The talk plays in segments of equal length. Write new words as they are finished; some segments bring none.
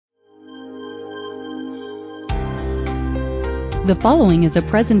The following is a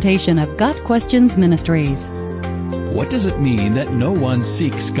presentation of Got Questions Ministries. What does it mean that no one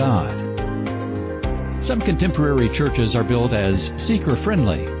seeks God? Some contemporary churches are billed as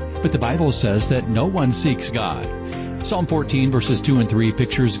seeker-friendly, but the Bible says that no one seeks God. Psalm 14 verses 2 and 3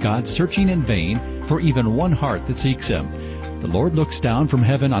 pictures God searching in vain for even one heart that seeks Him. The Lord looks down from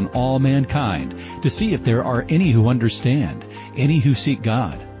heaven on all mankind to see if there are any who understand, any who seek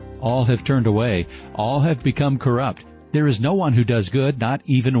God. All have turned away, all have become corrupt. There is no one who does good, not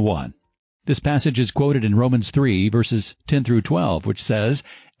even one. This passage is quoted in Romans 3 verses 10 through 12, which says,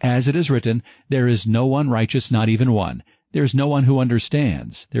 "As it is written, there is no one righteous, not even one. There is no one who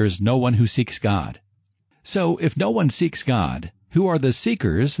understands. There is no one who seeks God." So, if no one seeks God, who are the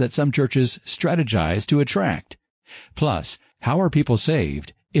seekers that some churches strategize to attract? Plus, how are people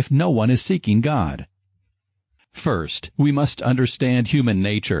saved if no one is seeking God? First, we must understand human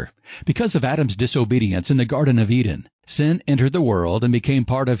nature. Because of Adam's disobedience in the Garden of Eden, sin entered the world and became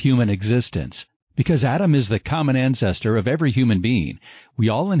part of human existence. Because Adam is the common ancestor of every human being, we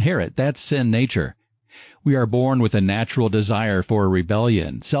all inherit that sin nature. We are born with a natural desire for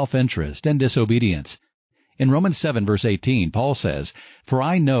rebellion, self-interest, and disobedience. In Romans 7 verse 18, Paul says, "For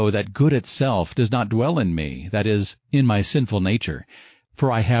I know that good itself does not dwell in me, that is, in my sinful nature.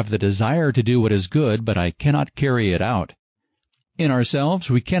 For I have the desire to do what is good, but I cannot carry it out." In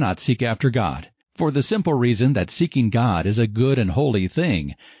ourselves, we cannot seek after God, for the simple reason that seeking God is a good and holy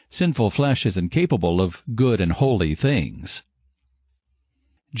thing. Sinful flesh is incapable of good and holy things.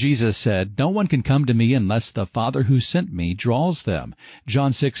 Jesus said, "No one can come to me unless the Father who sent me draws them."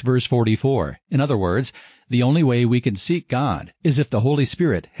 John 6 verse 44. In other words, the only way we can seek God is if the Holy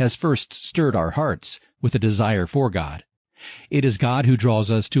Spirit has first stirred our hearts with a desire for God. It is God who draws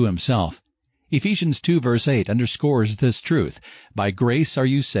us to Himself. Ephesians 2 verse 8 underscores this truth. "By grace are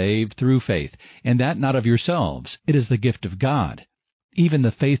you saved through faith, and that not of yourselves. It is the gift of God." Even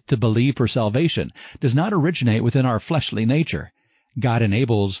the faith to believe for salvation does not originate within our fleshly nature. God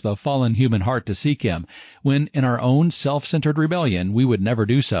enables the fallen human heart to seek Him, when in our own self-centered rebellion we would never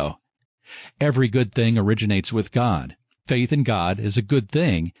do so. Every good thing originates with God. Faith in God is a good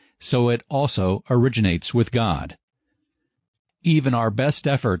thing, so it also originates with God. Even our best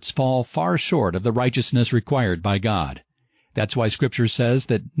efforts fall far short of the righteousness required by God. That's why Scripture says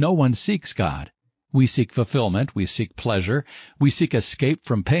that no one seeks God. We seek fulfillment, we seek pleasure, we seek escape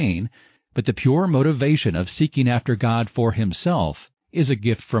from pain, but the pure motivation of seeking after God for Himself is a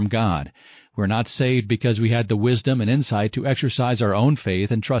gift from God. We're not saved because we had the wisdom and insight to exercise our own faith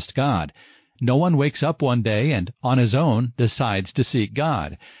and trust God. No one wakes up one day and, on his own, decides to seek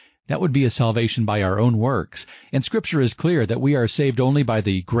God. That would be a salvation by our own works, and Scripture is clear that we are saved only by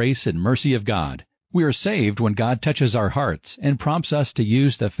the grace and mercy of God. We are saved when God touches our hearts and prompts us to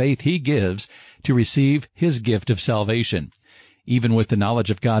use the faith He gives to receive His gift of salvation. Even with the knowledge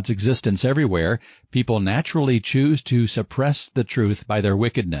of God's existence everywhere, people naturally choose to suppress the truth by their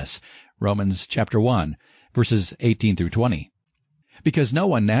wickedness. Romans chapter 1, verses 18 through 20. Because no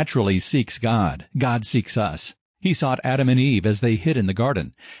one naturally seeks God, God seeks us. He sought Adam and Eve as they hid in the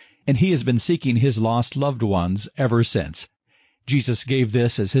garden, and He has been seeking His lost loved ones ever since. Jesus gave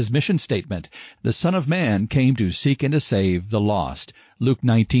this as His mission statement. The Son of Man came to seek and to save the lost. Luke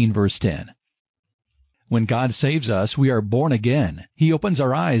 19 verse 10. When God saves us, we are born again. He opens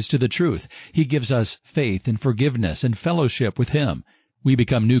our eyes to the truth. He gives us faith and forgiveness and fellowship with Him. We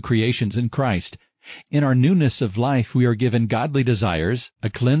become new creations in Christ. In our newness of life, we are given godly desires, a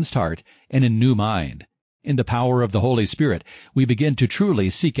cleansed heart, and a new mind. In the power of the Holy Spirit, we begin to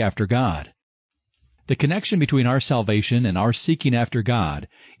truly seek after God. The connection between our salvation and our seeking after God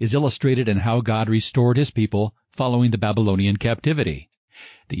is illustrated in how God restored His people following the Babylonian captivity.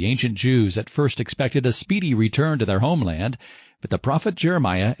 The ancient Jews at first expected a speedy return to their homeland, but the prophet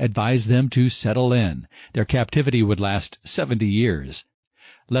Jeremiah advised them to settle in. Their captivity would last 70 years.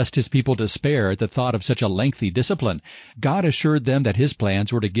 Lest His people despair at the thought of such a lengthy discipline, God assured them that His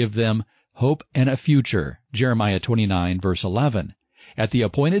plans were to give them hope and a future. Jeremiah 29 verse 11. At the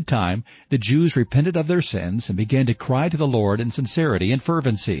appointed time, the Jews repented of their sins and began to cry to the Lord in sincerity and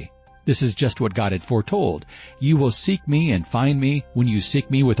fervency. This is just what God had foretold. "You will seek me and find me when you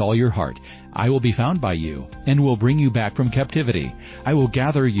seek me with all your heart. I will be found by you, and will bring you back from captivity. I will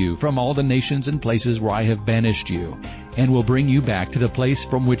gather you from all the nations and places where I have banished you, and will bring you back to the place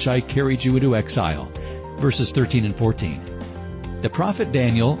from which I carried you into exile." Verses 13 and 14. The prophet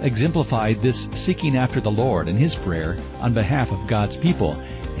Daniel exemplified this seeking after the Lord in his prayer on behalf of God's people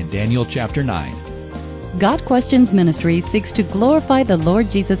in Daniel chapter 9. Got Questions Ministry seeks to glorify the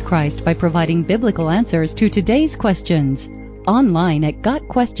Lord Jesus Christ by providing biblical answers to today's questions. Online at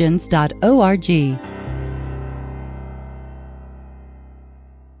gotquestions.org.